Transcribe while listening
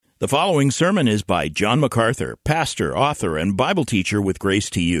The following sermon is by John MacArthur, pastor, author, and Bible teacher with Grace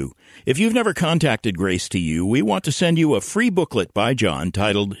to You. If you've never contacted Grace to You, we want to send you a free booklet by John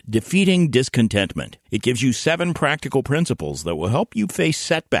titled Defeating Discontentment. It gives you 7 practical principles that will help you face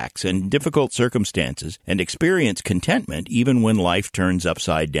setbacks and difficult circumstances and experience contentment even when life turns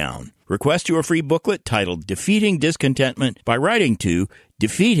upside down. Request your free booklet titled Defeating Discontentment by writing to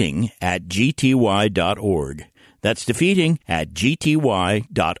defeating@gty.org. That's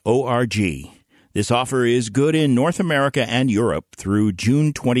defeating@gty.org. This offer is good in North America and Europe through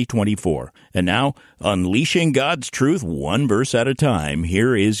June 2024. And now, unleashing God's truth one verse at a time,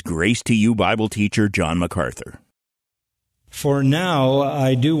 here is Grace to You Bible teacher John MacArthur. For now,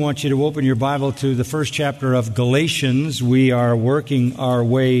 I do want you to open your Bible to the first chapter of Galatians. We are working our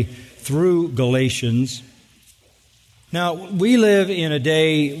way through Galatians. Now, we live in a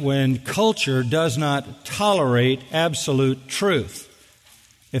day when culture does not tolerate absolute truth.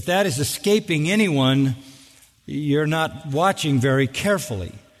 If that is escaping anyone, you're not watching very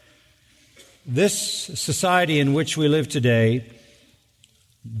carefully. This society in which we live today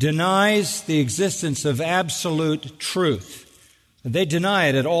denies the existence of absolute truth. They deny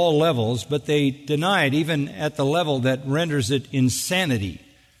it at all levels, but they deny it even at the level that renders it insanity.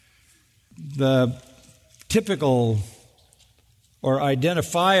 The typical or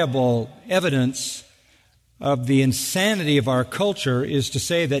identifiable evidence of the insanity of our culture is to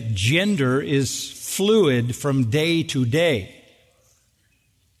say that gender is fluid from day to day.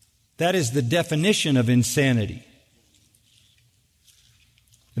 That is the definition of insanity.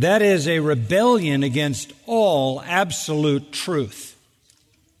 That is a rebellion against all absolute truth.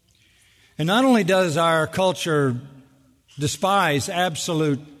 And not only does our culture despise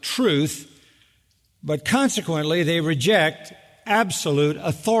absolute truth, but consequently they reject absolute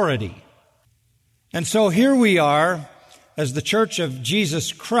authority. And so here we are as the Church of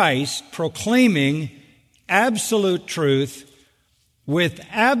Jesus Christ proclaiming absolute truth with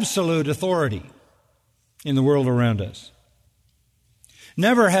absolute authority in the world around us.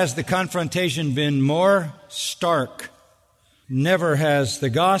 Never has the confrontation been more stark. Never has the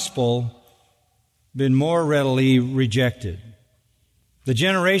gospel been more readily rejected. The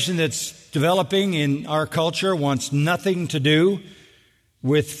generation that's developing in our culture wants nothing to do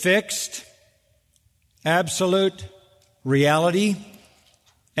with fixed, absolute reality,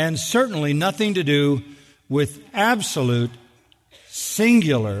 and certainly nothing to do with absolute,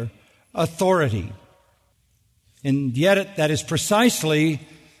 singular authority. And yet that is precisely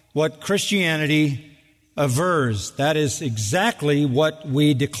what Christianity avers. That is exactly what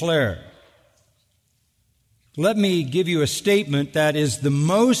we declare. Let me give you a statement that is the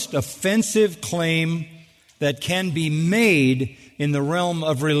most offensive claim that can be made in the realm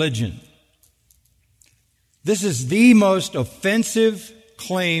of religion. This is the most offensive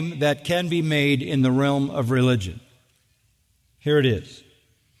claim that can be made in the realm of religion. Here it is.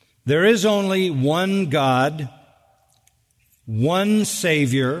 There is only one God, one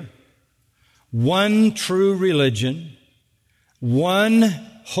Savior, one true religion, one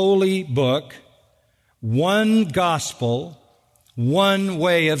holy book, one gospel, one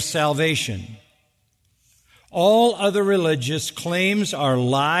way of salvation. All other religious claims are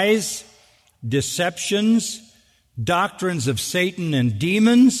lies, deceptions, doctrines of Satan and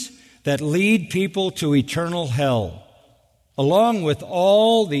demons that lead people to eternal hell, along with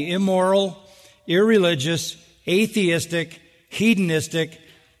all the immoral, irreligious, atheistic, hedonistic,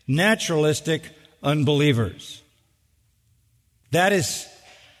 naturalistic unbelievers. That is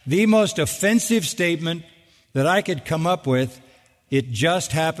the most offensive statement that I could come up with. It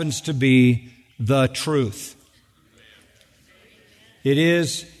just happens to be the truth. It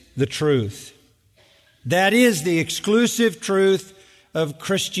is the truth. That is the exclusive truth of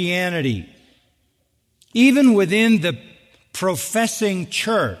Christianity. Even within the professing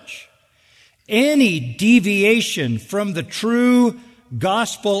church, any deviation from the true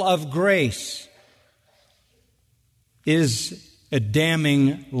gospel of grace is a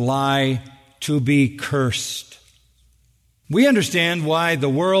damning lie to be cursed. We understand why the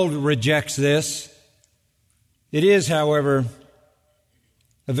world rejects this. It is, however,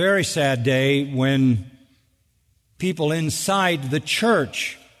 a very sad day when people inside the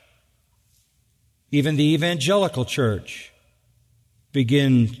church, even the evangelical church,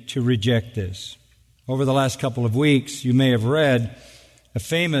 begin to reject this. Over the last couple of weeks, you may have read a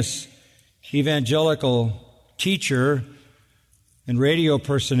famous evangelical teacher and radio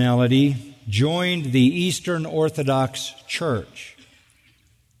personality joined the Eastern Orthodox Church,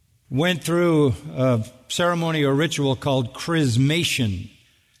 went through a ceremony or ritual called chrismation,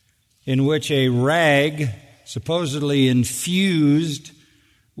 in which a rag supposedly infused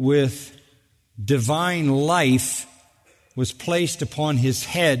with divine life was placed upon his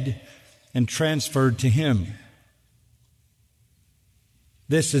head and transferred to him.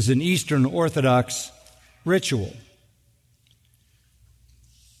 This is an Eastern Orthodox ritual.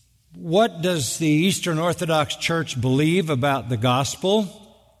 What does the Eastern Orthodox Church believe about the gospel?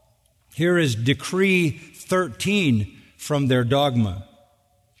 Here is Decree 13 from their dogma.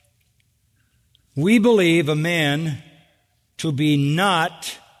 We believe a man to be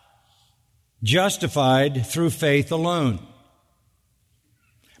not justified through faith alone,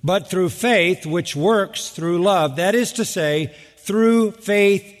 but through faith which works through love. That is to say, through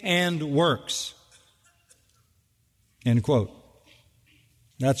faith and works. End quote.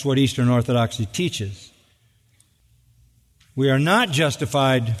 That's what Eastern Orthodoxy teaches. We are not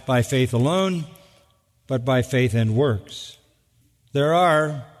justified by faith alone, but by faith and works. There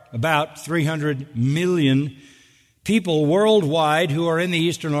are about 300 million people worldwide who are in the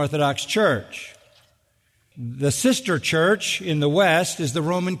Eastern Orthodox Church. The sister church in the West is the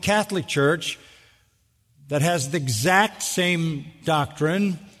Roman Catholic Church that has the exact same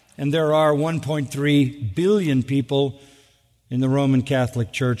doctrine, and there are 1.3 billion people in the Roman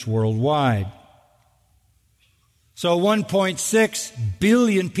Catholic Church worldwide. So 1.6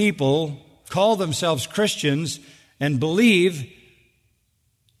 billion people call themselves Christians and believe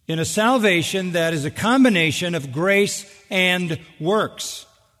in a salvation that is a combination of grace and works.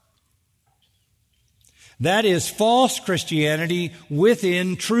 That is false Christianity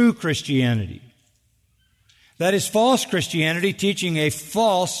within true Christianity. That is false Christianity teaching a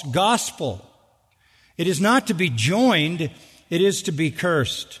false gospel. It is not to be joined, it is to be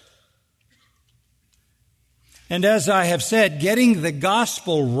cursed. And as I have said, getting the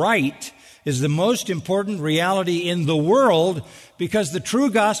gospel right is the most important reality in the world, because the true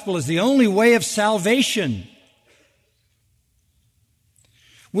gospel is the only way of salvation.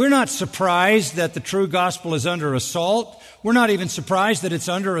 We're not surprised that the true gospel is under assault. We're not even surprised that it's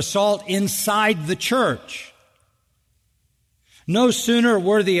under assault inside the church. No sooner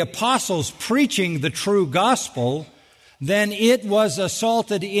were the apostles preaching the true gospel than it was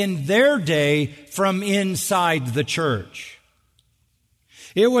assaulted in their day from inside the church.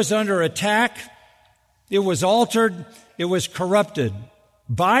 It was under attack, it was altered, it was corrupted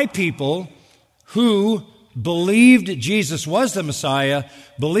by people who believed Jesus was the Messiah,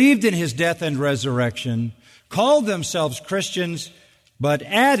 believed in His death and resurrection, called themselves Christians, but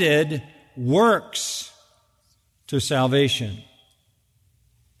added works to salvation.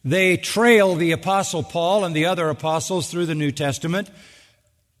 They trail the Apostle Paul and the other apostles through the New Testament,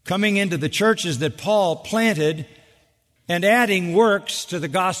 coming into the churches that Paul planted and adding works to the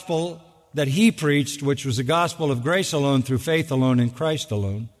gospel that he preached, which was the gospel of grace alone, through faith alone, in Christ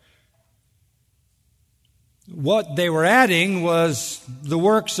alone. What they were adding was the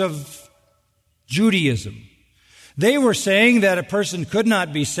works of Judaism. They were saying that a person could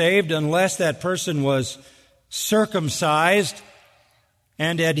not be saved unless that person was circumcised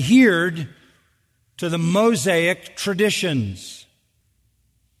and adhered to the Mosaic traditions.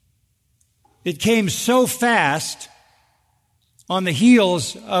 It came so fast on the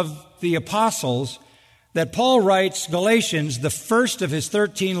heels of the apostles that Paul writes Galatians, the first of his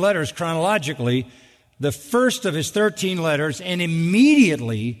 13 letters chronologically, the first of his 13 letters, and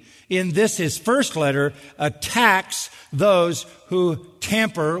immediately in this, his first letter, attacks those who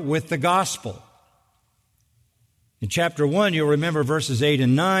tamper with the gospel. In chapter 1, you'll remember verses 8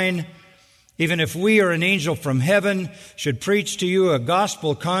 and 9. Even if we or an angel from heaven should preach to you a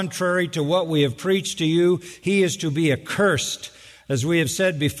gospel contrary to what we have preached to you, he is to be accursed. As we have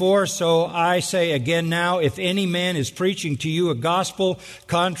said before, so I say again now, if any man is preaching to you a gospel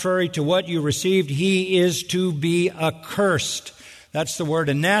contrary to what you received, he is to be accursed. That's the word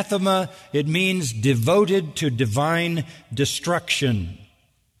anathema. It means devoted to divine destruction.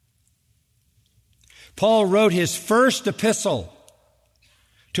 Paul wrote his first epistle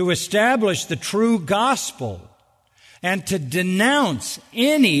to establish the true gospel and to denounce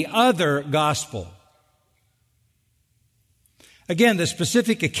any other gospel. Again, the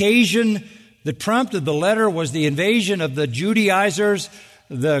specific occasion that prompted the letter was the invasion of the Judaizers,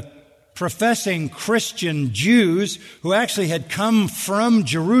 the professing Christian Jews who actually had come from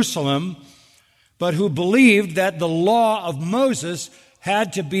Jerusalem, but who believed that the law of Moses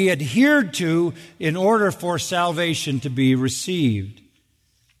had to be adhered to in order for salvation to be received.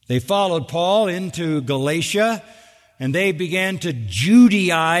 They followed Paul into Galatia, and they began to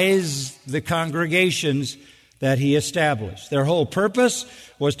Judaize the congregations that he established. Their whole purpose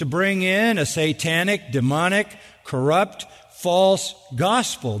was to bring in a satanic, demonic, corrupt, false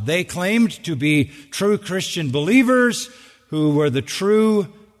gospel. They claimed to be true Christian believers who were the true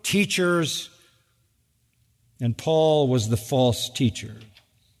teachers, and Paul was the false teacher.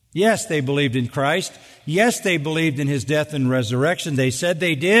 Yes, they believed in Christ. Yes, they believed in His death and resurrection. They said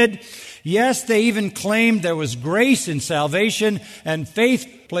they did. Yes, they even claimed there was grace in salvation and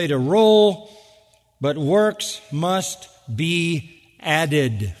faith played a role, but works must be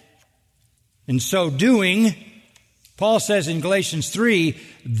added. In so doing, Paul says in Galatians 3,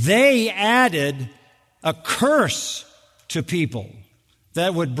 they added a curse to people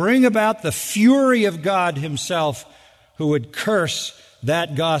that would bring about the fury of God Himself, who would curse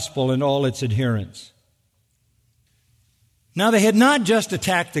that gospel and all its adherents. Now, they had not just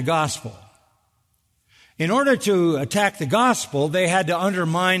attacked the gospel. In order to attack the gospel, they had to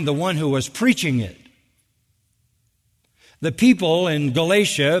undermine the one who was preaching it. The people in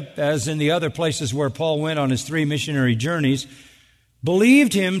Galatia, as in the other places where Paul went on his 3 missionary journeys,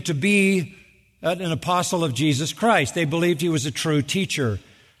 believed him to be an apostle of Jesus Christ. They believed he was a true teacher,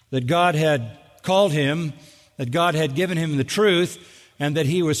 that God had called him, that God had given him the truth, and that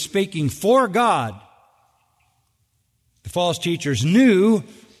he was speaking for God. The false teachers knew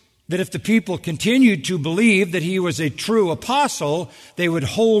that if the people continued to believe that he was a true apostle, they would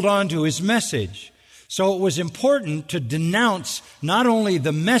hold on to his message. So it was important to denounce not only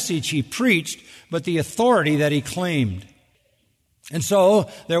the message he preached, but the authority that he claimed. And so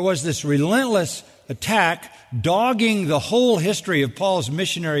there was this relentless attack dogging the whole history of Paul's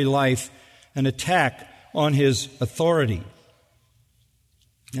missionary life, an attack on his authority.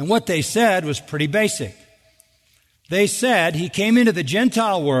 And what they said was pretty basic. They said he came into the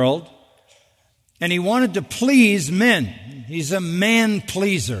Gentile world and he wanted to please men. He's a man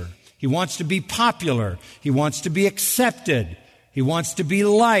pleaser. He wants to be popular. He wants to be accepted. He wants to be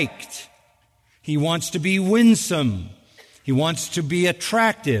liked. He wants to be winsome. He wants to be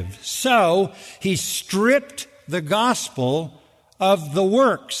attractive. So he stripped the gospel of the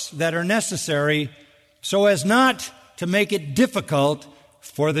works that are necessary so as not to make it difficult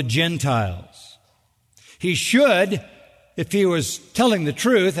for the Gentiles. He should, if he was telling the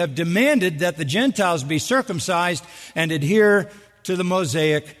truth, have demanded that the Gentiles be circumcised and adhere to the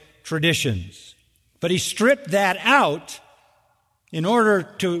Mosaic traditions. But he stripped that out in order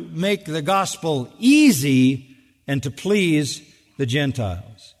to make the gospel easy and to please the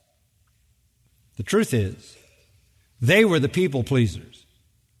Gentiles. The truth is, they were the people pleasers.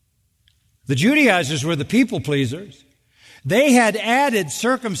 The Judaizers were the people pleasers. They had added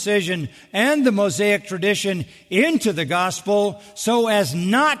circumcision and the Mosaic tradition into the gospel so as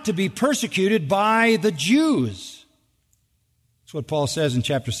not to be persecuted by the Jews. That's what Paul says in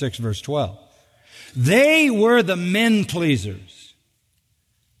chapter 6, verse 12. They were the men pleasers,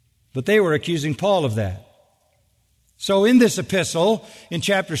 but they were accusing Paul of that. So in this epistle, in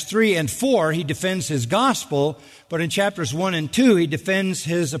chapters 3 and 4, he defends his gospel, but in chapters 1 and 2, he defends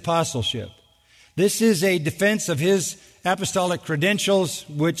his apostleship. This is a defense of his apostolic credentials,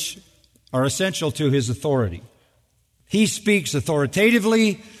 which are essential to his authority. He speaks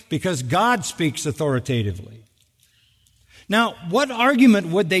authoritatively because God speaks authoritatively. Now, what argument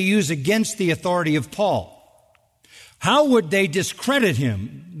would they use against the authority of Paul? How would they discredit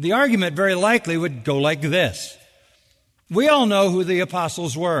him? The argument very likely would go like this. We all know who the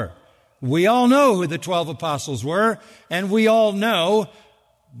apostles were. We all know who the 12 apostles were, and we all know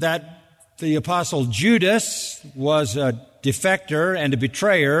that the apostle Judas was a defector and a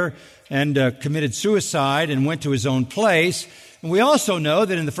betrayer and committed suicide and went to his own place. And we also know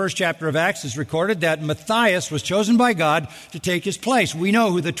that in the first chapter of Acts is recorded that Matthias was chosen by God to take his place. We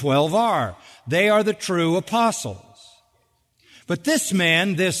know who the 12 are. They are the true apostles. But this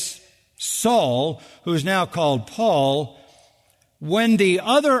man, this Saul, who is now called Paul, when the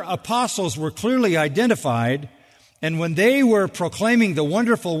other apostles were clearly identified, and when they were proclaiming the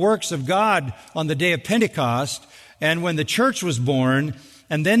wonderful works of God on the day of Pentecost, and when the church was born,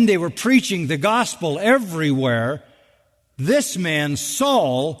 and then they were preaching the gospel everywhere, this man,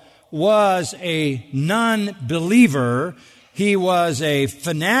 Saul, was a non-believer. He was a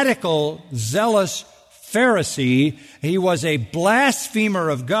fanatical, zealous Pharisee. He was a blasphemer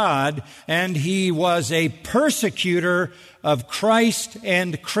of God, and he was a persecutor of Christ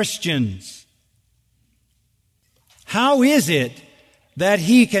and Christians. How is it that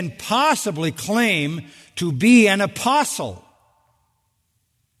he can possibly claim to be an apostle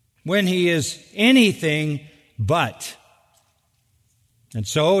when he is anything but? And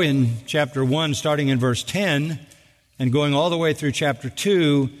so in chapter 1, starting in verse 10, and going all the way through chapter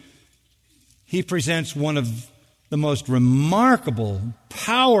 2, he presents one of the most remarkable,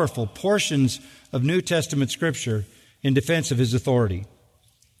 powerful portions of New Testament Scripture in defense of his authority.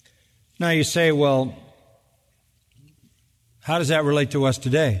 Now you say, well, How does that relate to us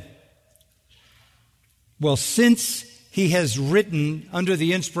today? Well, since he has written, under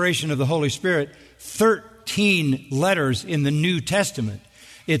the inspiration of the Holy Spirit, 13 letters in the New Testament,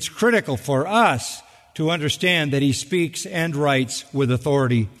 it's critical for us to understand that he speaks and writes with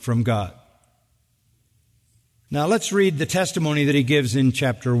authority from God. Now let's read the testimony that he gives in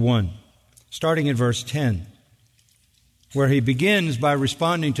chapter 1, starting in verse 10, where he begins by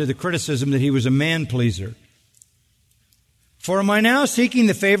responding to the criticism that he was a man-pleaser. For am I now seeking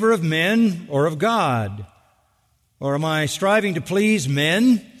the favor of men or of God? Or am I striving to please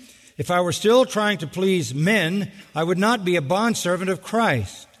men? If I were still trying to please men, I would not be a bondservant of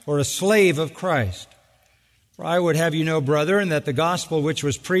Christ or a slave of Christ. For I would have you know, brethren, that the gospel which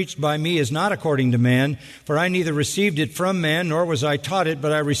was preached by me is not according to man, for I neither received it from man, nor was I taught it,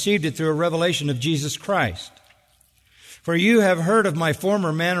 but I received it through a revelation of Jesus Christ. For you have heard of my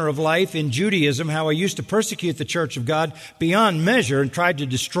former manner of life in Judaism, how I used to persecute the church of God beyond measure and tried to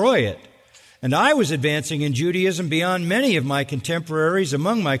destroy it. And I was advancing in Judaism beyond many of my contemporaries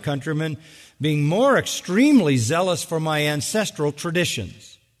among my countrymen, being more extremely zealous for my ancestral traditions.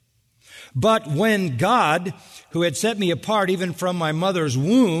 But when God, who had set me apart even from my mother's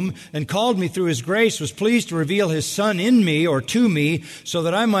womb and called me through His grace, was pleased to reveal His Son in me or to me so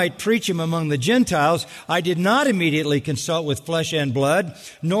that I might preach Him among the Gentiles, I did not immediately consult with flesh and blood,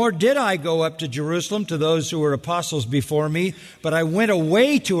 nor did I go up to Jerusalem to those who were apostles before me, but I went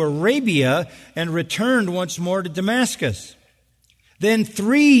away to Arabia and returned once more to Damascus. Then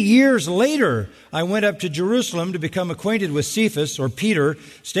 3 years later, I went up to Jerusalem to become acquainted with Cephas, or Peter,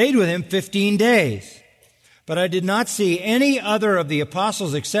 stayed with him 15 days. But I did not see any other of the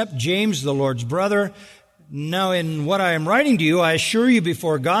apostles except James, the Lord's brother. Now in what I am writing to you, I assure you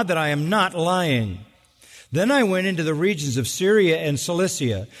before God that I am not lying. Then I went into the regions of Syria and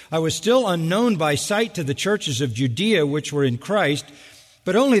Cilicia. I was still unknown by sight to the churches of Judea which were in Christ,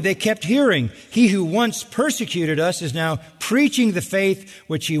 but only they kept hearing, he who once persecuted us is now preaching the faith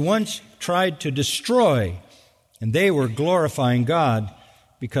which he once tried to destroy. And they were glorifying God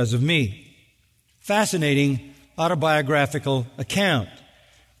because of me. Fascinating autobiographical account.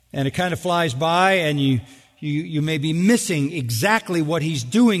 And it kind of flies by, and you may be missing exactly what he's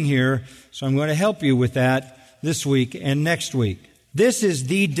doing here. So I'm going to help you with that this week and next week. This is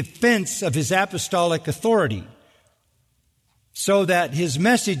the defense of his apostolic authority, so that his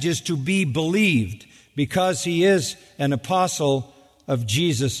message is to be believed because he is an apostle of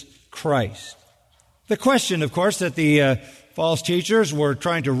Jesus Christ. The question, of course, that the false teachers were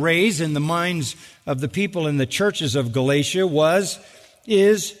trying to raise in the minds of the people in the churches of Galatia was,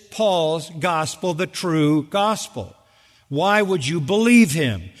 is Paul's gospel the true gospel? Why would you believe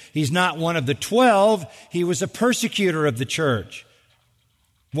him? He's not one of the 12. He was a persecutor of the church.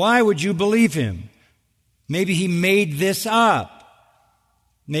 Why would you believe him? Maybe he made this up.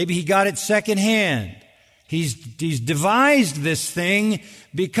 Maybe he got it secondhand. He's devised this thing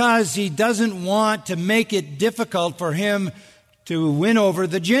because he doesn't want to make it difficult for him to win over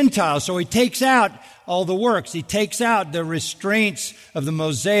the Gentiles. So he takes out all the works. He takes out the restraints of the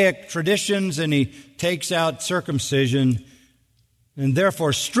Mosaic traditions, and he takes out circumcision, and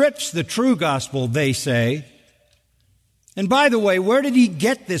therefore strips the true gospel, they say. And by the way, where did he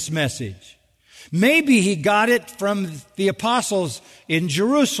get this message? Maybe he got it from the apostles in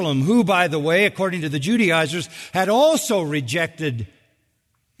Jerusalem, who, by the way, according to the Judaizers, had also rejected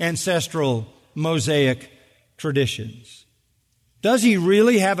ancestral Mosaic traditions. Does he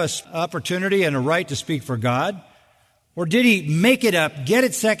really have an opportunity and a right to speak for God? Or did he make it up, get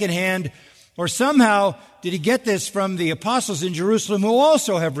it secondhand, or somehow did he get this from the apostles in Jerusalem who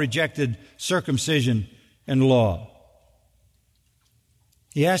also have rejected circumcision and law?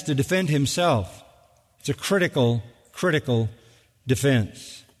 He has to defend himself. It's a critical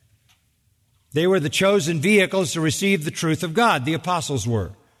defense. They were the chosen vehicles to receive the truth of God. The apostles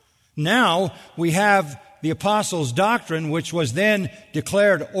were. Now we have the apostles' doctrine, which was then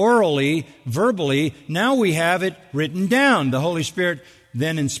declared orally, verbally. Now we have it written down. The Holy Spirit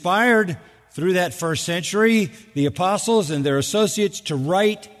then inspired through that first century the apostles and their associates to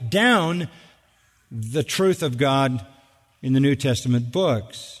write down the truth of God in the New Testament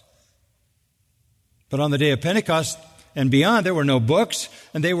books. But on the day of Pentecost and beyond, there were no books,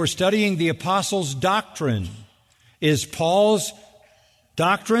 and they were studying the apostles' doctrine. Is Paul's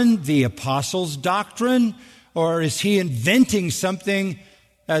doctrine the apostles' doctrine, or is he inventing something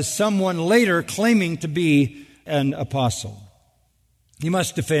as someone later claiming to be an apostle? He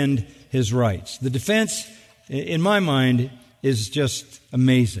must defend his rights. The defense, in my mind, is just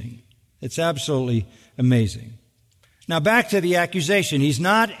amazing. It's absolutely amazing. Now back to the accusation. He's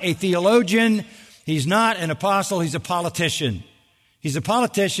not a theologian. He's not an apostle, he's a politician. He's a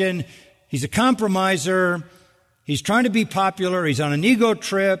politician, he's a compromiser, he's trying to be popular, he's on an ego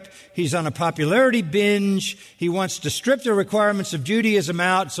trip, he's on a popularity binge, he wants to strip the requirements of Judaism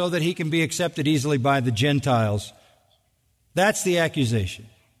out so that he can be accepted easily by the Gentiles. That's the accusation.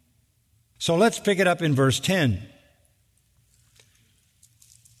 So let's pick it up in verse 10.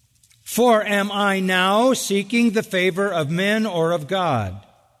 For am I now seeking the favor of men or of God?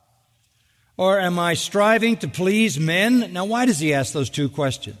 Or am I striving to please men? Now, why does he ask those two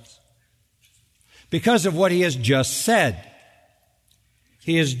questions? Because of what he has just said.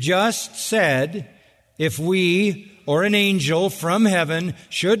 He has just said, if we or an angel from heaven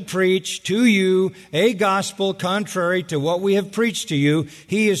should preach to you a gospel contrary to what we have preached to you,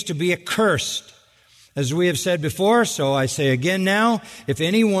 he is to be accursed. As we have said before, so I say again now, if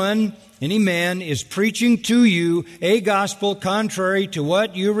any man is preaching to you a gospel contrary to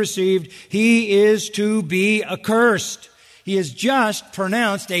what you received, he is to be accursed. He has just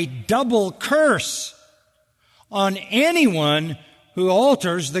pronounced a double curse on anyone who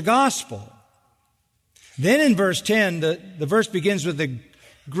alters the gospel. Then in verse 10, the verse begins with the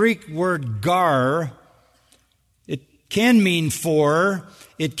Greek word gar. It can mean for,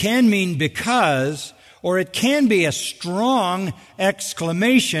 it can mean because, or it can be a strong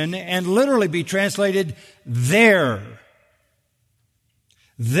exclamation and literally be translated there.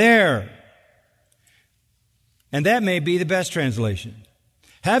 There. And that may be the best translation.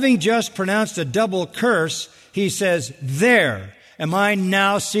 Having just pronounced a double curse, he says, there. Am I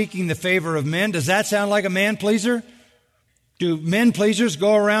now seeking the favor of men? Does that sound like a man-pleaser? Do men-pleasers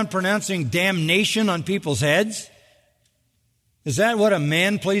go around pronouncing damnation on people's heads? Is that what a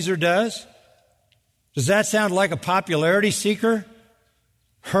man-pleaser does? Does that sound like a popularity seeker?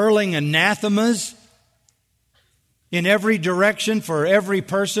 Hurling anathemas in every direction for every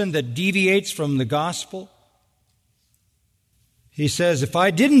person that deviates from the gospel? He says, if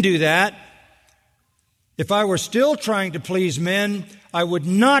I didn't do that, if I were still trying to please men, I would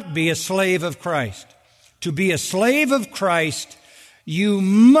not be a slave of Christ. To be a slave of Christ, you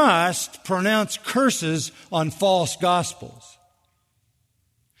must pronounce curses on false gospels.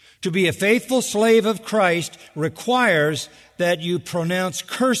 To be a faithful slave of Christ requires that you pronounce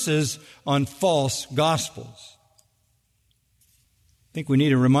curses on false gospels. I think we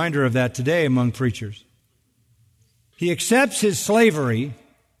need a reminder of that today among preachers. He accepts his slavery,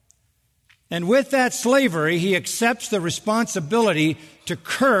 and with that slavery, he accepts the responsibility to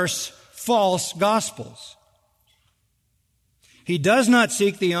curse false gospels. He does not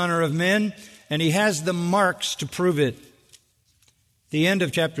seek the honor of men, and he has the marks to prove it. The end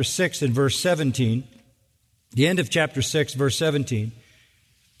of chapter 6 and verse 17. The end of chapter 6, verse 17.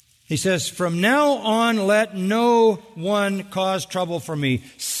 He says, from now on, let no one cause trouble for me.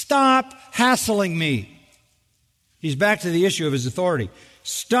 Stop hassling me. He's back to the issue of his authority.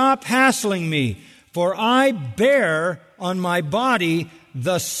 Stop hassling me, for I bear on my body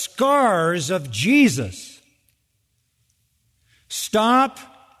the scars of Jesus. Stop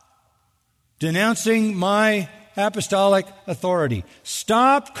denouncing my apostolic authority.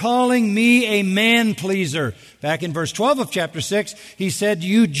 Stop calling me a man-pleaser. Back in verse 12 of chapter 6, he said,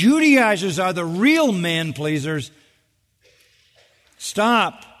 you Judaizers are the real man-pleasers.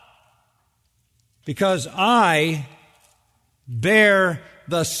 Stop, because I bear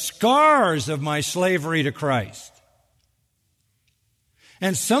the scars of my slavery to Christ.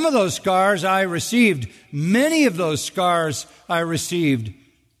 And some of those scars I received, many of those scars I received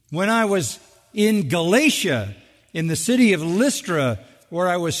when I was in Galatia, in the city of Lystra, where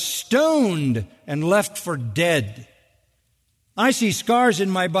I was stoned and left for dead. I see scars in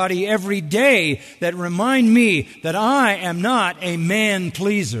my body every day that remind me that I am not a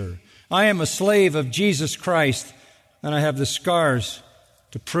man-pleaser. I am a slave of Jesus Christ, and I have the scars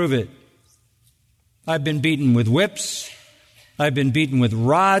to prove it. I've been beaten with whips. I've been beaten with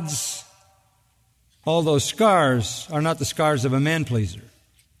rods. All those scars are not the scars of a man-pleaser.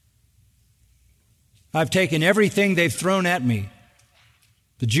 I've taken everything they've thrown at me,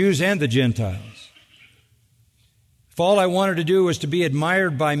 the Jews and the Gentiles. If all I wanted to do was to be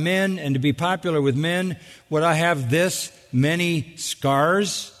admired by men and to be popular with men, would I have this many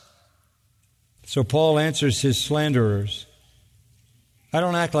scars? So Paul answers his slanderers. I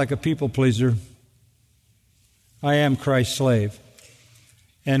don't act like a people pleaser. I am Christ's slave.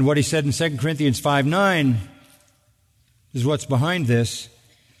 And what he said in 2 Corinthians 5:9 is what's behind this.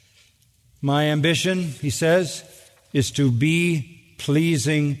 My ambition, he says, is to be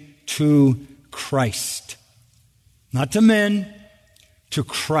pleasing to Christ. Not to men, to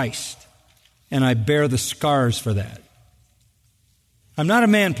Christ. And I bear the scars for that. I'm not a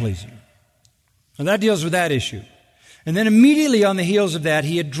man pleaser. Now that deals with that issue. And then immediately on the heels of that,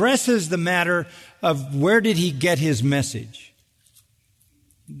 he addresses the matter of where did he get his message.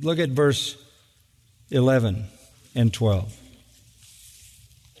 Look at verse 11 and 12.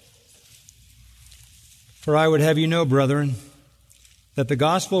 For I would have you know, brethren, that the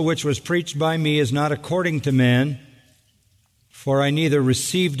gospel which was preached by me is not according to man, for I neither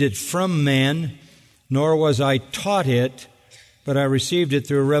received it from man, nor was I taught it, but I received it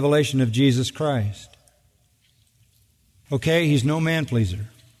through a revelation of Jesus Christ. Okay, he's no man-pleaser.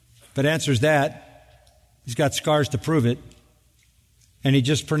 But answers that, he's got scars to prove it, and he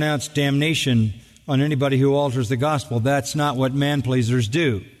just pronounced damnation on anybody who alters the gospel. That's not what man-pleasers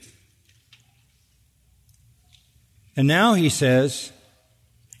do. And now he says,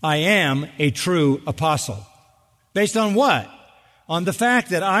 I am a true apostle. Based on what? On the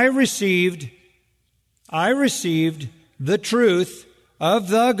fact that I received the truth of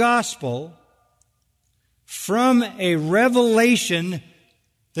the gospel from a revelation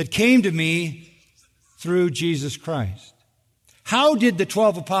that came to me through Jesus Christ. How did the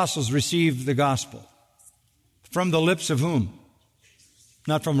 12 apostles receive the gospel? From the lips of whom?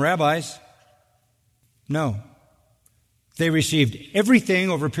 Not from rabbis. No. They received everything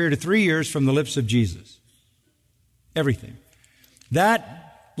over a period of 3 years from the lips of Jesus. Everything.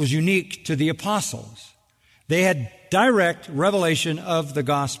 That was unique to the apostles. They had direct revelation of the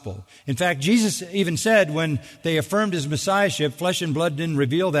gospel. In fact, Jesus even said when they affirmed his messiahship, flesh and blood didn't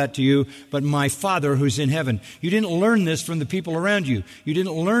reveal that to you, but my Father who's in heaven. You didn't learn this from the people around you. You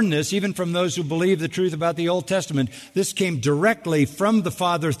didn't learn this even from those who believe the truth about the Old Testament. This came directly from the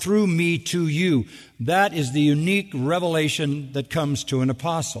Father through me to you. That is the unique revelation that comes to an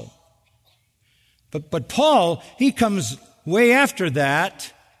apostle. But Paul, he comes way after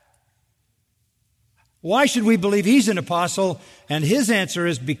that. Why should we believe he's an apostle? And his answer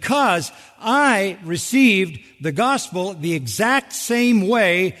is because I received the gospel the exact same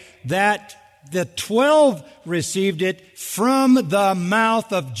way that the 12 received it from the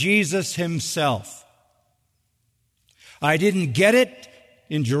mouth of Jesus himself. I didn't get it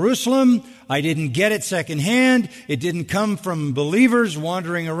in Jerusalem. I didn't get it secondhand. It didn't come from believers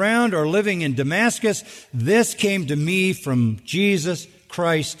wandering around or living in Damascus. This came to me from Jesus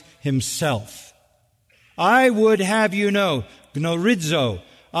Christ himself. I would have you know, gnorizo,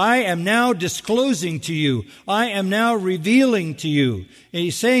 I am now disclosing to you. I am now revealing to you. And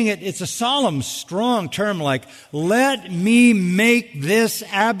he's saying it's a solemn, strong term like, let me make this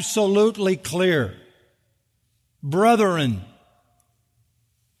absolutely clear. Brethren.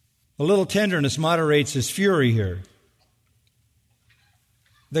 A little tenderness moderates his fury here.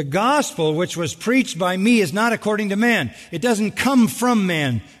 The gospel which was preached by me is not according to man. It doesn't come from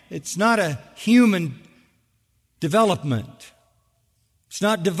man. It's not a human development. It's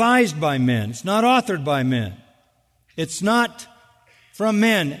not devised by men. It's not authored by men. It's not from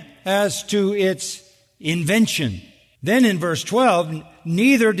men as to its invention. Then in verse 12,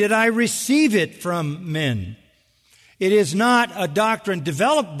 neither did I receive it from men. It is not a doctrine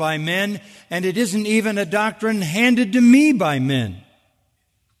developed by men, and it isn't even a doctrine handed to me by men.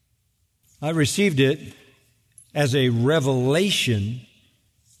 I received it as a revelation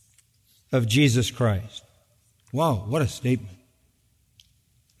of Jesus Christ. Wow, what a statement.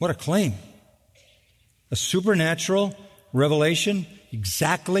 What a claim. A supernatural revelation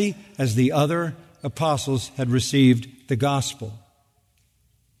exactly as the other apostles had received the gospel.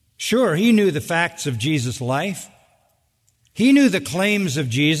 Sure, he knew the facts of Jesus' life. He knew the claims of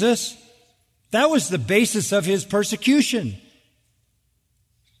Jesus. That was the basis of his persecution.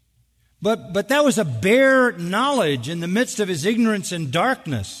 But that was a bare knowledge in the midst of his ignorance and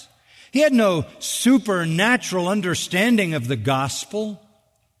darkness. He had no supernatural understanding of the gospel.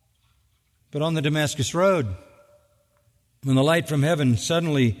 But on the Damascus Road, when the light from heaven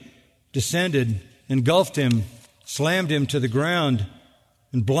suddenly descended, engulfed him, slammed him to the ground,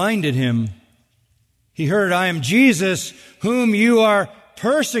 and blinded him, he heard, I am Jesus, whom you are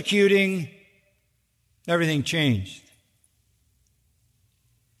persecuting. Everything changed.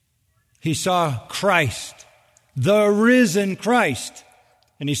 He saw Christ, the risen Christ.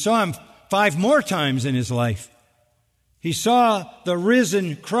 And he saw him 5 more times in his life. He saw the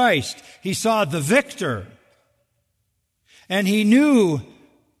risen Christ. He saw the victor. And he knew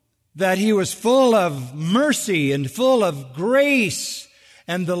that he was full of mercy and full of grace.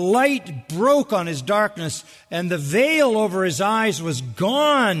 And the light broke on his darkness, and the veil over his eyes was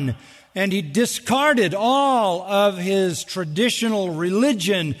gone. And he discarded all of his traditional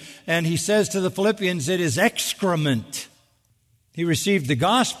religion. And he says to the Philippians, it is excrement. He received the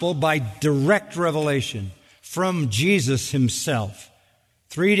gospel by direct revelation from Jesus himself.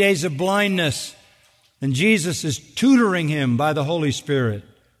 3 days of blindness, And Jesus is tutoring him by the Holy Spirit.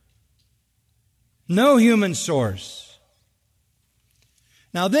 No human source.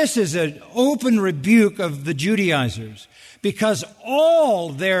 Now this is an open rebuke of the Judaizers, because all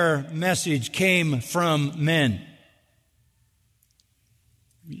their message came from men.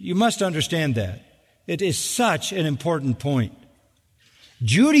 You must understand that. It is such an important point.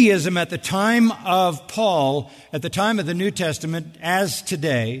 Judaism at the time of Paul, at the time of the New Testament, as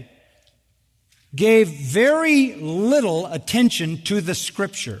today, gave very little attention to the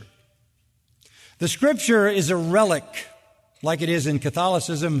Scripture. The Scripture is a relic, like it is in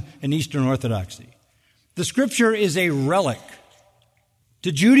Catholicism and Eastern Orthodoxy. The Scripture is a relic.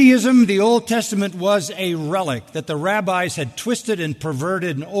 To Judaism, the Old Testament was a relic that the rabbis had twisted and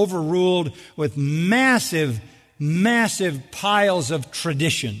perverted and overruled with massive piles of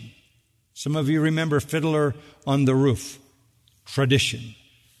tradition. Some of you remember Fiddler on the Roof. Tradition,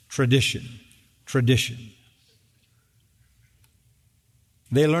 tradition, tradition.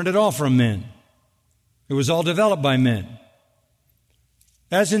 They learned it all from men. It was all developed by men.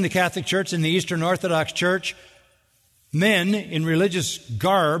 As in the Catholic Church and the Eastern Orthodox Church, men in religious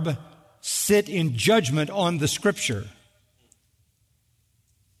garb sit in judgment on the Scripture.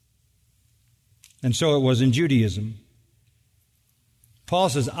 And so it was in Judaism. Paul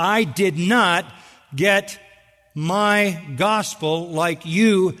says, I did not get my gospel like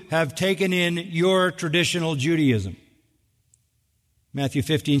you have taken in your traditional Judaism. Matthew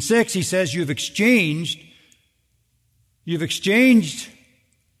 15:6, he says, you've exchanged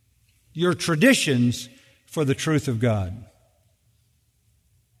your traditions for the truth of God.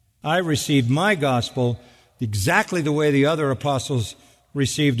 I received my gospel exactly the way the other apostles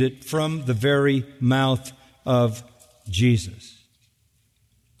received it, from the very mouth of Jesus.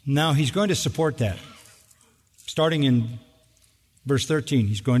 Now he's going to support that. Starting in verse 13,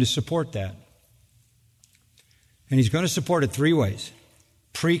 he's going to support that. And he's going to support it three ways: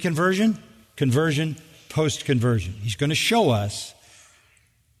 pre-conversion, conversion, post-conversion. He's going to show us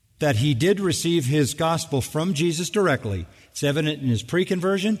that he did receive his gospel from Jesus directly. It's evident in his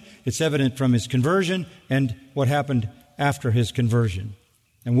pre-conversion, it's evident from his conversion, and what happened after his conversion.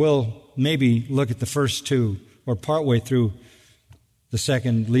 And we'll maybe look at the first two, or partway through the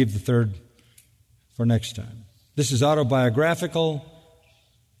second, leave the third for next time. This is autobiographical.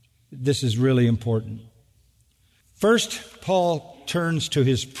 This is really important. First, Paul turns to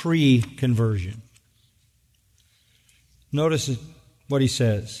his pre-conversion. Notice what he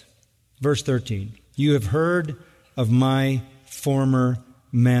says. Verse 13, you have heard of my former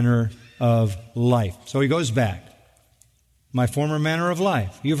manner of life. So he goes back. My former manner of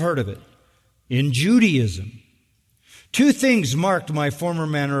life. You've heard of it. In Judaism. Two things marked my former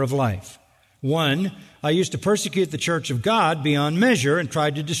manner of life. One, I used to persecute the church of God beyond measure and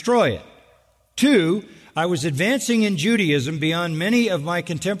tried to destroy it. Two, I was advancing in Judaism beyond many of my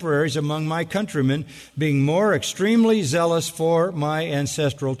contemporaries among my countrymen, being more extremely zealous for my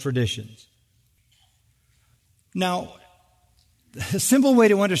ancestral traditions. Now, a simple way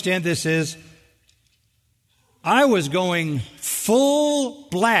to understand this is, I was going full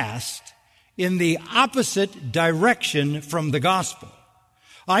blast in the opposite direction from the gospel.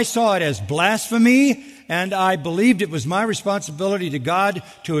 I saw it as blasphemy, and I believed it was my responsibility to God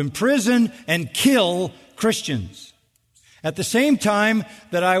to imprison and kill Christians. At the same time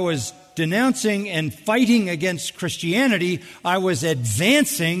that I was denouncing and fighting against Christianity, I was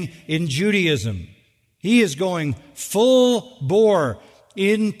advancing in Judaism. He is going full bore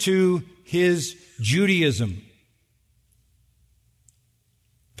into his Judaism.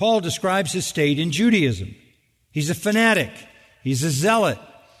 Paul describes his state in Judaism. He's a fanatic. He's a zealot.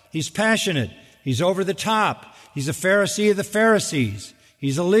 He's passionate. He's over the top. He's a Pharisee of the Pharisees.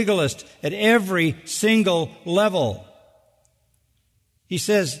 He's a legalist at every single level. He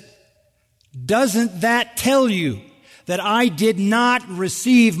says, doesn't that tell you that I did not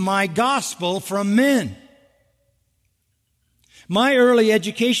receive my gospel from men? My early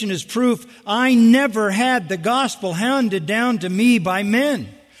education is proof I never had the gospel handed down to me by men.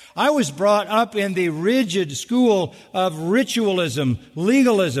 I was brought up in the rigid school of ritualism,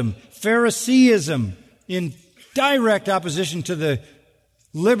 legalism, Phariseeism, in direct opposition to the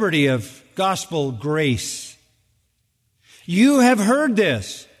liberty of gospel grace. You have heard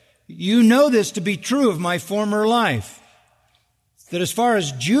this. You know this to be true of my former life. That as far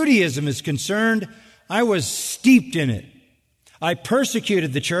as Judaism is concerned, I was steeped in it. I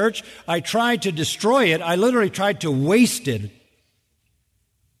persecuted the church. I tried to destroy it. I literally tried to waste it.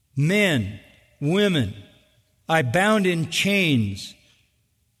 Men, women, I bound in chains,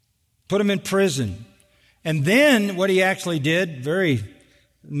 put them in prison. And then what he actually did, very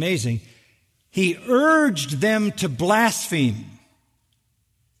amazing, he urged them to blaspheme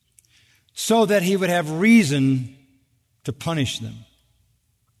so that he would have reason to punish them.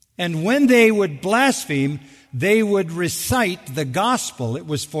 And when they would blaspheme, they would recite the gospel. It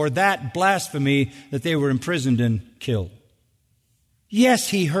was for that blasphemy that they were imprisoned and killed. Yes,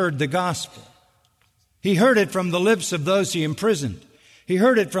 he heard the gospel. He heard it from the lips of those he imprisoned. He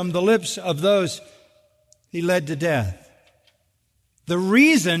heard it from the lips of those he led to death. The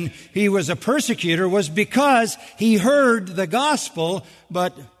reason he was a persecutor was because he heard the gospel,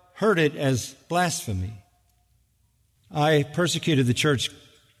 but heard it as blasphemy. I persecuted the church,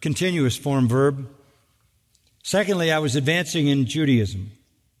 continuous form verb. Secondly, I was advancing in Judaism.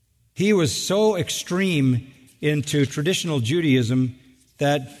 He was so extreme into traditional Judaism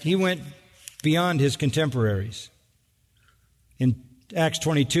that he went beyond his contemporaries. In Acts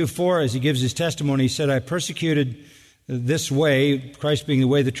 22:4, as he gives his testimony, he said, I persecuted this way, Christ being the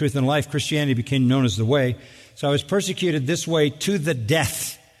way, the truth, and life. Christianity became known as the way. So I was persecuted this way to the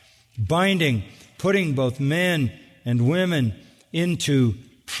death, binding, putting both men and women into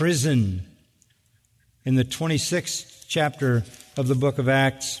prison. In the 26th chapter of the book of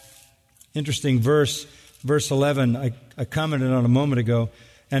Acts, interesting verse 11, I commented on a moment ago.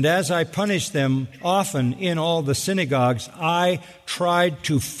 And as I punished them often in all the synagogues, I tried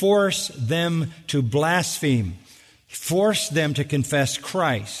to force them to blaspheme, force them to confess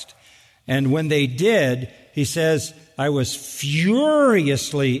Christ. And when they did, he says, I was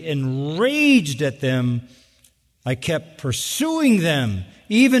furiously enraged at them. I kept pursuing them,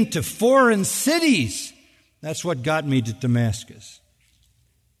 even to foreign cities. That's what got me to Damascus.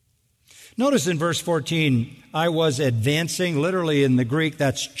 Notice in verse 14, I was advancing. Literally in the Greek,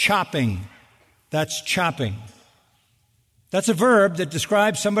 that's chopping. That's chopping. That's a verb that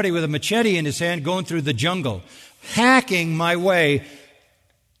describes somebody with a machete in his hand going through the jungle, hacking my way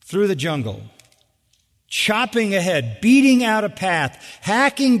through the jungle, chopping ahead, beating out a path,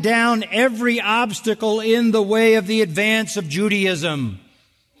 hacking down every obstacle in the way of the advance of Judaism.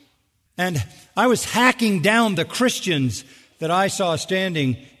 And I was hacking down the Christians that I saw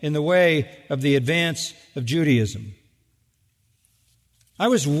standing in the way of the advance of Judaism. I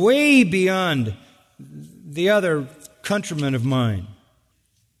was way beyond the other countrymen of mine.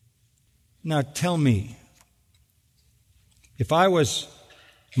 Now tell me, if I was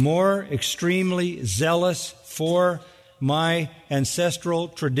more extremely zealous for my ancestral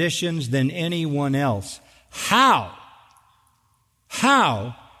traditions than anyone else, how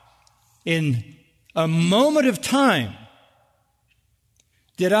in a moment of time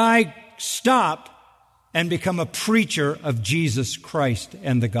did I stop and become a preacher of Jesus Christ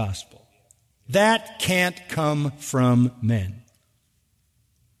and the gospel? That can't come from men.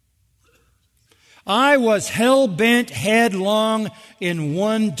 I was hell-bent headlong in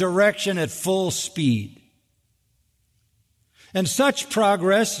one direction at full speed. And such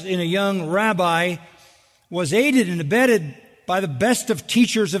progress in a young rabbi was aided and abetted by the best of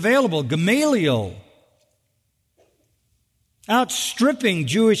teachers available, Gamaliel, outstripping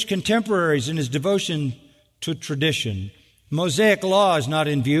Jewish contemporaries in his devotion to tradition. Mosaic law is not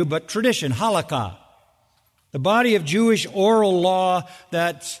in view, but tradition, halakha, the body of Jewish oral law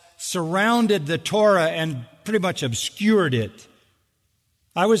that surrounded the Torah and pretty much obscured it.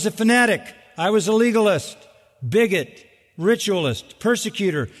 I was a fanatic. I was a legalist, bigot, ritualist,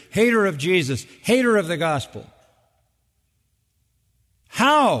 persecutor, hater of Jesus, hater of the gospel.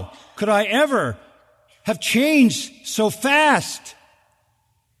 How could I ever have changed so fast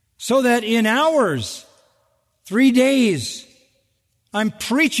so that in hours, 3 days, I'm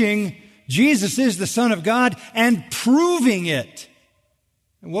preaching Jesus is the Son of God and proving it?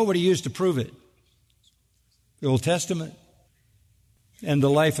 And what would he use to prove it? The Old Testament and the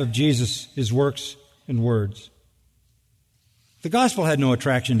life of Jesus, his works and words. The gospel had no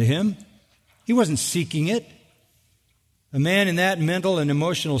attraction to him. He wasn't seeking it. A man in that mental and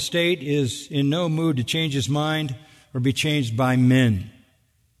emotional state is in no mood to change his mind or be changed by men.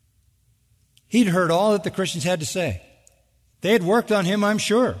 He'd heard all that the Christians had to say. They had worked on him, I'm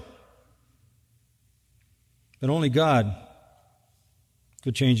sure. But only God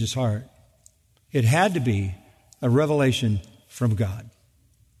could change his heart. It had to be a revelation from God.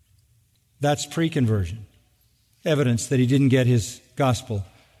 That's pre-conversion. Evidence that he didn't get his gospel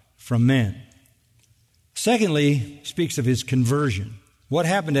from man. Secondly, he speaks of his conversion. What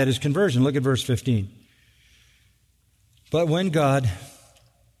happened at his conversion? Look at verse 15. But when God,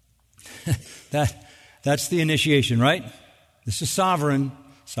 that's the initiation, right? This is sovereign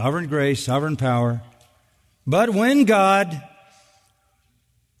grace, sovereign power. But when God,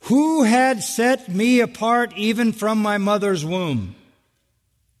 who had set me apart even from my mother's womb.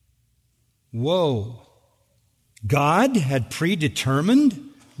 Whoa. God had predetermined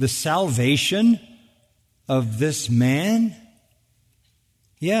the salvation of this man?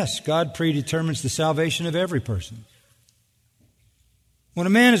 Yes, God predetermines the salvation of every person. When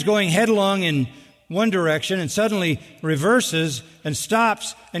a man is going headlong in one direction and suddenly reverses and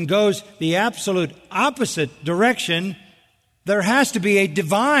stops and goes the absolute opposite direction, there has to be a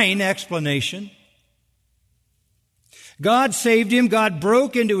divine explanation. God saved him. God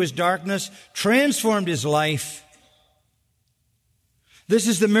broke into his darkness, transformed his life. This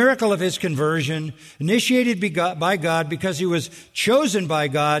is the miracle of his conversion, initiated by God because he was chosen by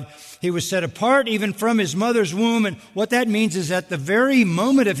God. He was set apart even from his mother's womb. And what that means is at the very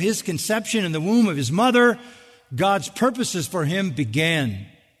moment of his conception in the womb of his mother, God's purposes for him began.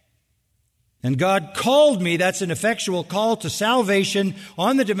 And God called me, that's an effectual call to salvation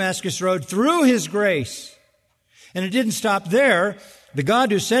on the Damascus Road through his grace. And it didn't stop there. The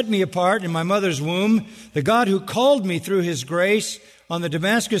God who set me apart in my mother's womb, the God who called me through his grace on the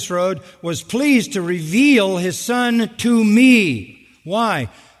Damascus Road, was pleased to reveal his Son to me. Why?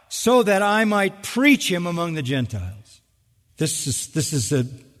 So that I might preach him among the Gentiles. This is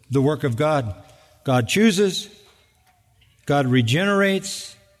the work of God. God chooses. God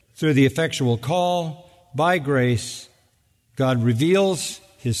regenerates through the effectual call. By grace, God reveals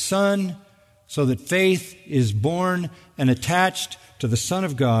his Son so that faith is born and attached to the Son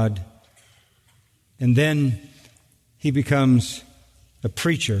of God. And then he becomes a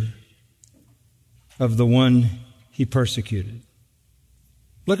preacher of the one he persecuted.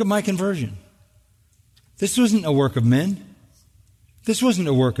 Look at my conversion. This wasn't a work of men. This wasn't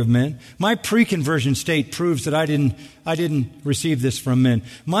a work of men. My pre-conversion state proves that I didn't receive this from men.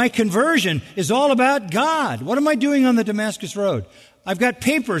 My conversion is all about God. What am I doing on the Damascus Road? I've got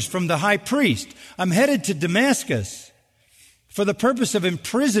papers from the high priest. I'm headed to Damascus for the purpose of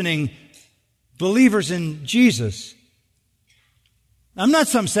imprisoning believers in Jesus. I'm not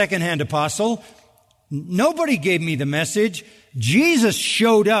some second-hand apostle. Nobody gave me the message. Jesus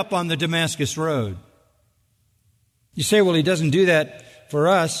showed up on the Damascus Road. You say, well, he doesn't do that for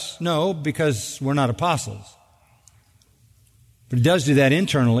us. No, because we're not apostles. But he does do that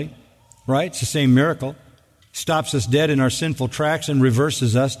internally, right? It's the same miracle. Stops us dead in our sinful tracks and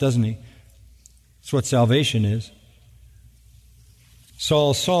reverses us, doesn't he? That's what salvation is.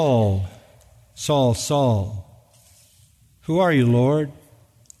 Saul, Saul, Saul, Saul. Who are you, Lord?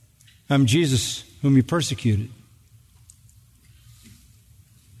 I'm Jesus whom you persecuted.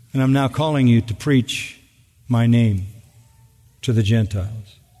 And I'm now calling you to preach my name to the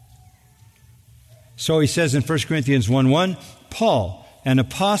Gentiles. So he says in 1 Corinthians 1:1, Paul, an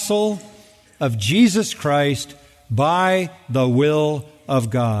apostle of Jesus Christ by the will of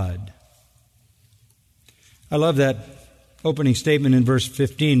God. I love that opening statement in verse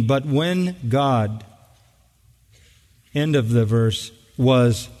 15. But when God, end of the verse,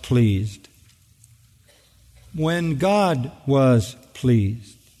 was pleased. When God was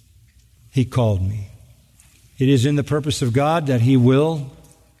pleased, he called me. It is in the purpose of God that he will,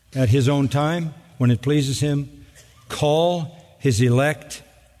 at his own time, when it pleases him, call his elect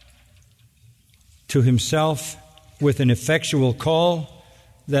to himself with an effectual call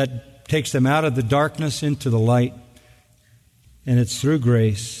that takes them out of the darkness into the light. And it's through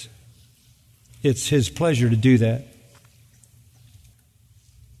grace. It's his pleasure to do that.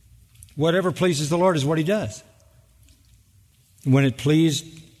 Whatever pleases the Lord is what he does. When it pleased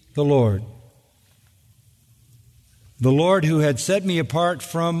the Lord who had set me apart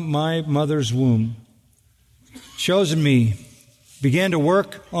from my mother's womb, chosen me, began to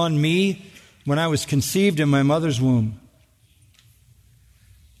work on me when I was conceived in my mother's womb.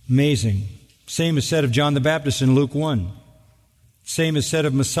 Amazing. Same is said of John the Baptist in Luke 1. Same is said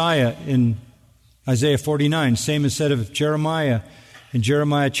of Messiah in Isaiah 49. Same is said of Jeremiah in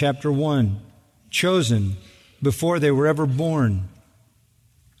Jeremiah chapter 1. Chosen before they were ever born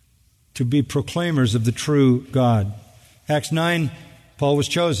to be proclaimers of the true God. Acts 9, Paul was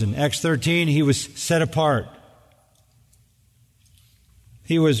chosen. Acts 13, he was set apart.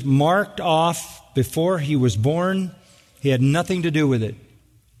 He was marked off before he was born. He had nothing to do with it.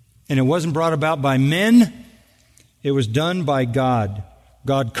 And it wasn't brought about by men. It was done by God.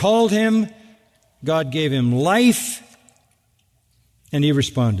 God called him. God gave him life. And he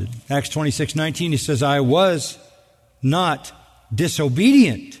responded. Acts 26:19, he says, I was not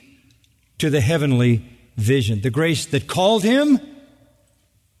disobedient to the heavenly vision. The grace that called him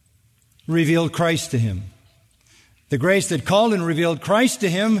revealed Christ to him. The grace that called and revealed Christ to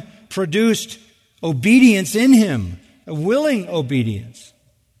him produced obedience in him, a willing obedience.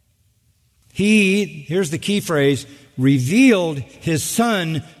 He, here's the key phrase, revealed his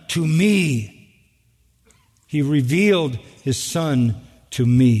Son to me. He revealed His Son to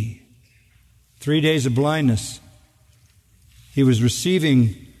me. 3 days of blindness. He was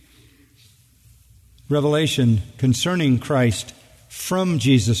receiving revelation concerning Christ from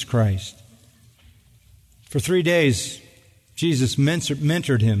Jesus Christ. For 3 days, Jesus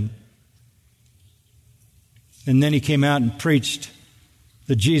mentored him. And then he came out and preached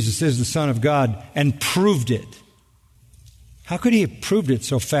that Jesus is the Son of God and proved it. How could he have proved it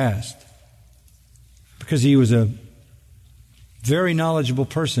so fast? Because he was a very knowledgeable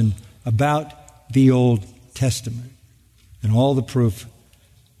person about the Old Testament. And all the proof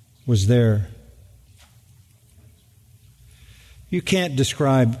was there. You can't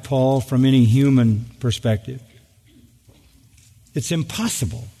describe Paul from any human perspective. It's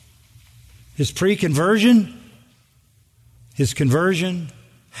impossible. His pre-conversion, his conversion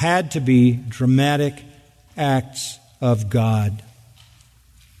had to be dramatic acts of God.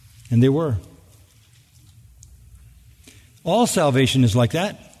 And they were. All salvation is like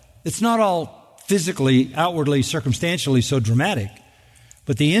that. It's not all physically, outwardly, circumstantially so dramatic.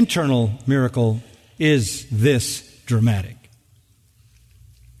 But the internal miracle is this dramatic.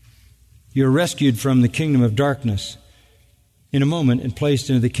 You're rescued from the kingdom of darkness in a moment and placed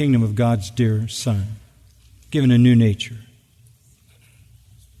into the kingdom of God's dear Son, given a new nature.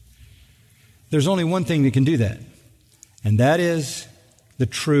 There's only one thing that can do that, and that is the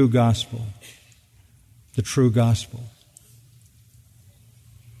true gospel. The true gospel.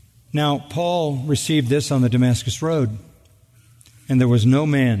 Now, Paul received this on the Damascus Road, and there was no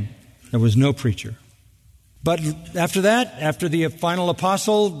man, there was no preacher. But after that, after the final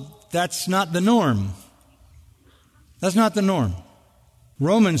apostle, that's not the norm. That's not the norm.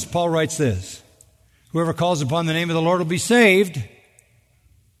 Romans, Paul writes this: whoever calls upon the name of the Lord will be saved.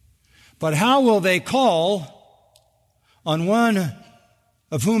 But how will they call on one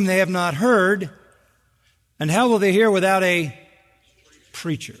of whom they have not heard? And how will they hear without a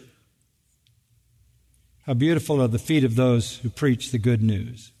preacher? How beautiful are the feet of those who preach the good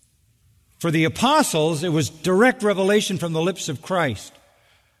news. For the apostles, it was direct revelation from the lips of Christ.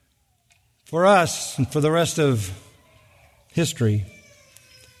 For us, and for the rest of history,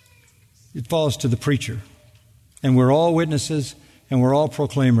 it falls to the preacher. And we're all witnesses, and we're all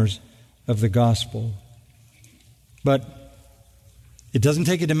proclaimers of the gospel. But it doesn't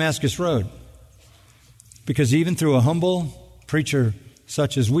take a Damascus Road. Because even through a humble preacher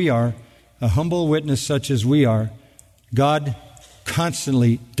such as we are, a humble witness such as we are, God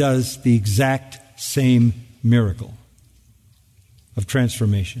constantly does the exact same miracle of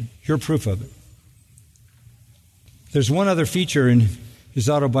transformation. You're proof of it. There's one other feature in his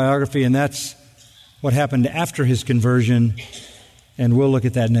autobiography, and that's what happened after his conversion, and we'll look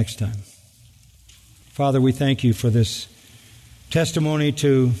at that next time. Father, we thank you for this testimony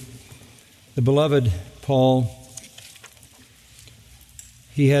to the beloved Paul.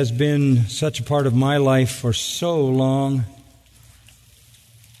 He has been such a part of my life for so long.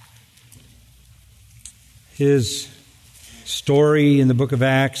 His story in the book of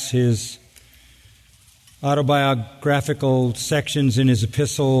Acts, his autobiographical sections in his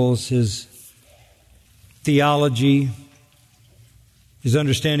epistles, his theology, his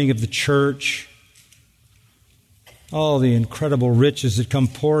understanding of the church, all the incredible riches that come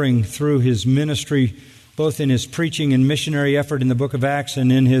pouring through his ministry, both in his preaching and missionary effort in the book of Acts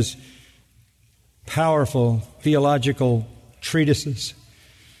and in his powerful theological treatises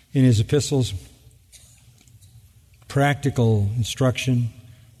in his epistles, practical instruction,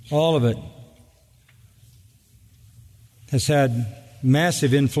 all of it has had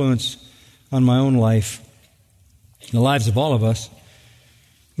massive influence on my own life, the lives of all of us.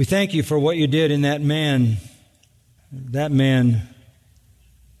 We thank you for what you did in that man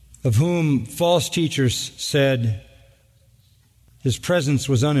of whom false teachers said his presence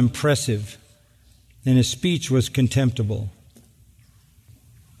was unimpressive and his speech was contemptible.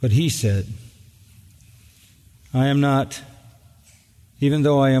 But he said, I am not, even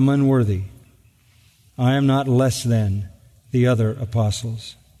though I am unworthy, I am not less than the other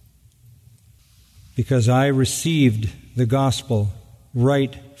apostles, because I received the gospel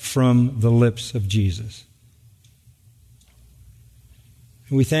right from the lips of Jesus.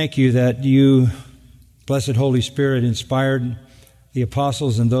 And we thank you that you, blessed Holy Spirit, inspired the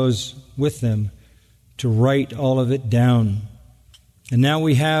apostles and those with them to write all of it down. And now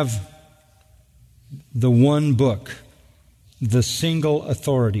we have the one book, the single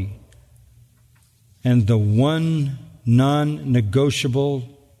authority, and the one non-negotiable,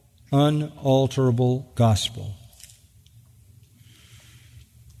 unalterable gospel.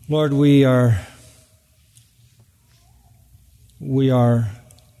 Lord, we are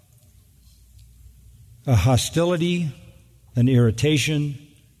a hostility, an irritation.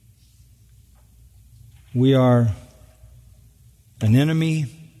 We are an enemy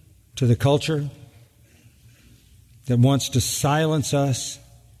to the culture that wants to silence us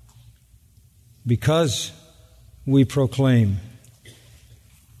because we proclaim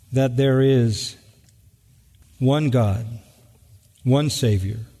that there is one God, one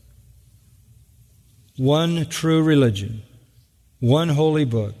Savior, one true religion, one holy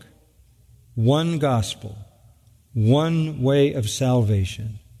book, one gospel, one way of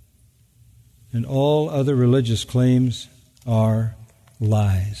salvation, and all other religious claims are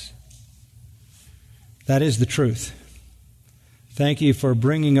lies. That is the truth. Thank you for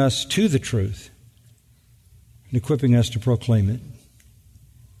bringing us to the truth and equipping us to proclaim it.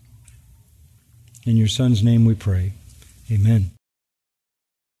 In your Son's name we pray. Amen.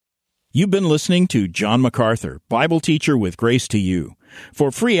 You've been listening to John MacArthur, Bible teacher with Grace to You. For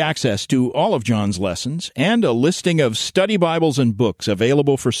free access to all of John's lessons and a listing of study Bibles and books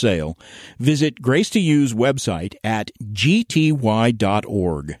available for sale, visit Grace to You's website at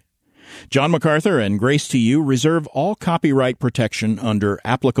gty.org. John MacArthur and Grace to You reserve all copyright protection under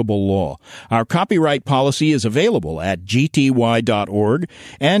applicable law. Our copyright policy is available at gty.org,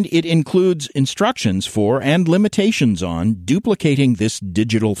 and it includes instructions for and limitations on duplicating this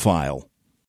digital file.